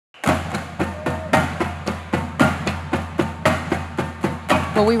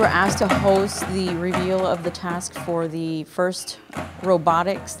Well, we were asked to host the reveal of the task for the first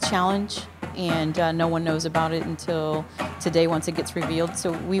robotics challenge, and no one knows about it until today once it gets revealed.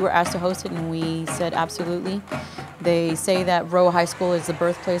 So we were asked to host it, and we said absolutely. They say that Rowe High School is the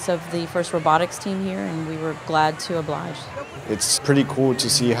birthplace of the first robotics team here, and we were glad to oblige. It's pretty cool to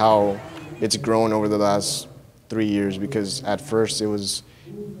see how it's grown over the last 3 years, because at first it was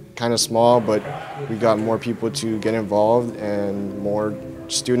kind of small, but we got more people to get involved and more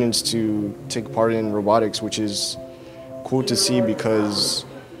students to take part in robotics, which is cool to see because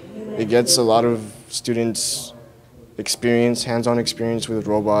it gets a lot of students experience, hands-on experience with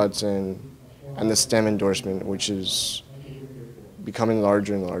robots and the STEM endorsement, which is becoming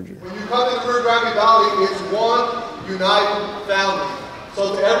larger and larger. When you come to the Rio Grande Valley, it's one united family.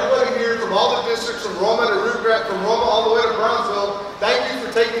 So to everybody here from all the districts, from Roma to Rio Grande, from Roma all the way to Brownsville, thank you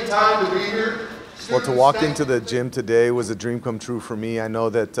for taking time to be here. Well, to walk into the gym today was a dream come true for me. I know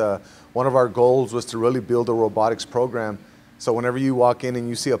that one of our goals was to really build a robotics program. So whenever you walk in and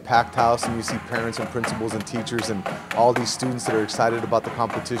you see a packed house and you see parents and principals and teachers and all these students that are excited about the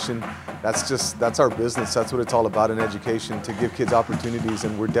competition, that's our business. That's what it's all about in education, to give kids opportunities,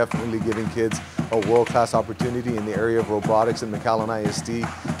 and we're definitely giving kids a world-class opportunity in the area of robotics in McAllen ISD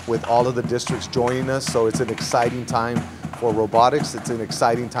with all of the districts joining us. So it's an exciting time for robotics. It's an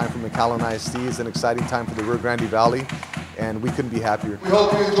exciting time for McAllen ISD. It's an exciting time for the Rio Grande Valley, and we couldn't be happier. We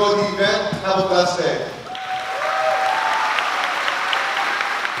hope you enjoy the event. Have a blessed day.